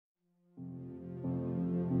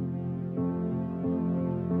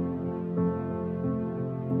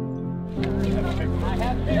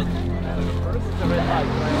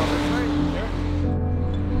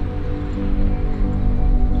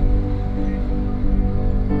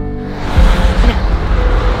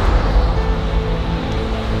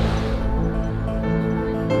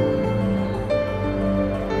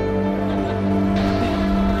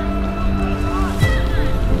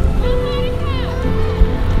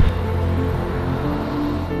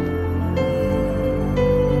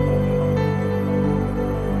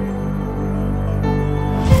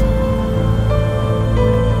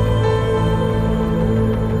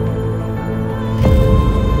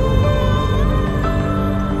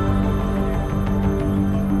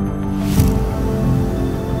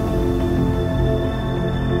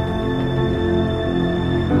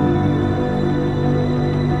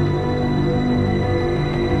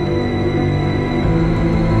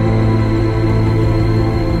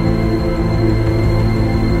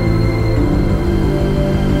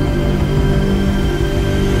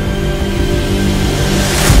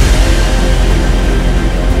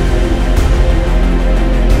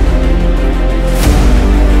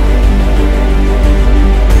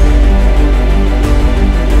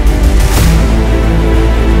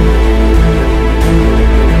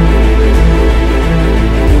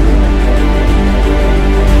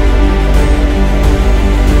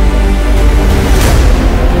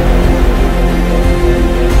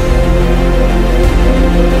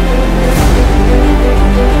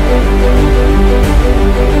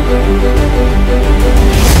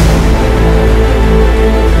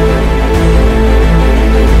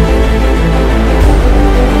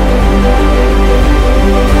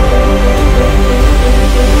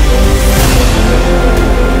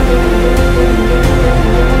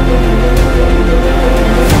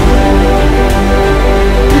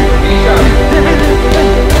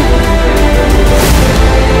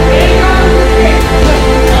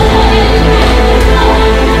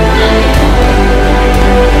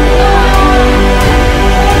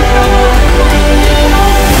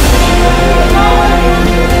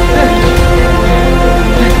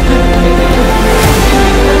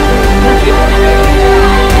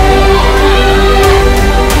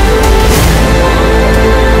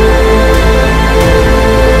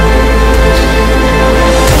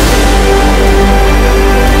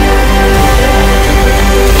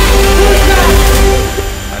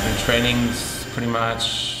pretty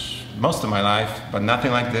much most of my life, but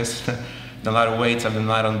nothing like this. A lot of weights. I've been a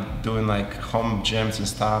lot on doing like home gyms and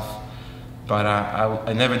stuff, but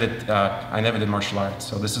I never did martial arts.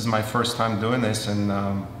 So this is my first time doing this,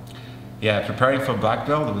 and yeah, preparing for black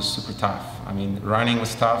belt, it was super tough. I mean, running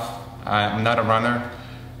was tough. I'm not a runner.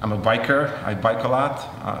 I'm a biker. I bike a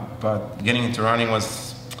lot, but getting into running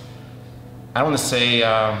was, I don't want to say,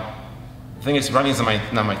 the thing is, running is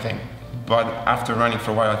not my thing. But after running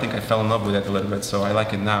for a while, I think I fell in love with it a little bit, so I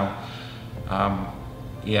like it now.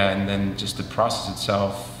 Yeah, and then just the process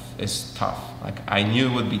itself is tough. Like, I knew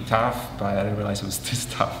it would be tough, but I didn't realize it was this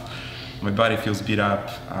tough. My body feels beat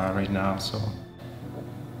up right now, so.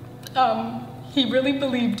 He really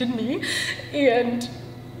believed in me, and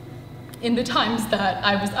in the times that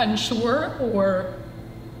I was unsure or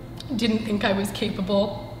didn't think I was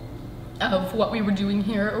capable of what we were doing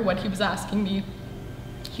here or what he was asking me,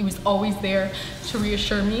 he was always there to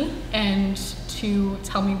reassure me and to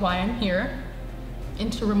tell me why I'm here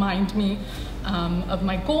and to remind me of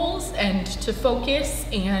my goals and to focus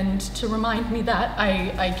and to remind me that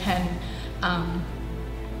I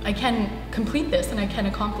can complete this and I can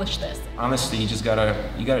accomplish this. Honestly, you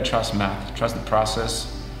gotta trust Matt, trust the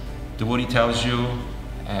process, do what he tells you,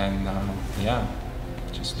 and yeah,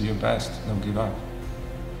 just do your best, don't give up.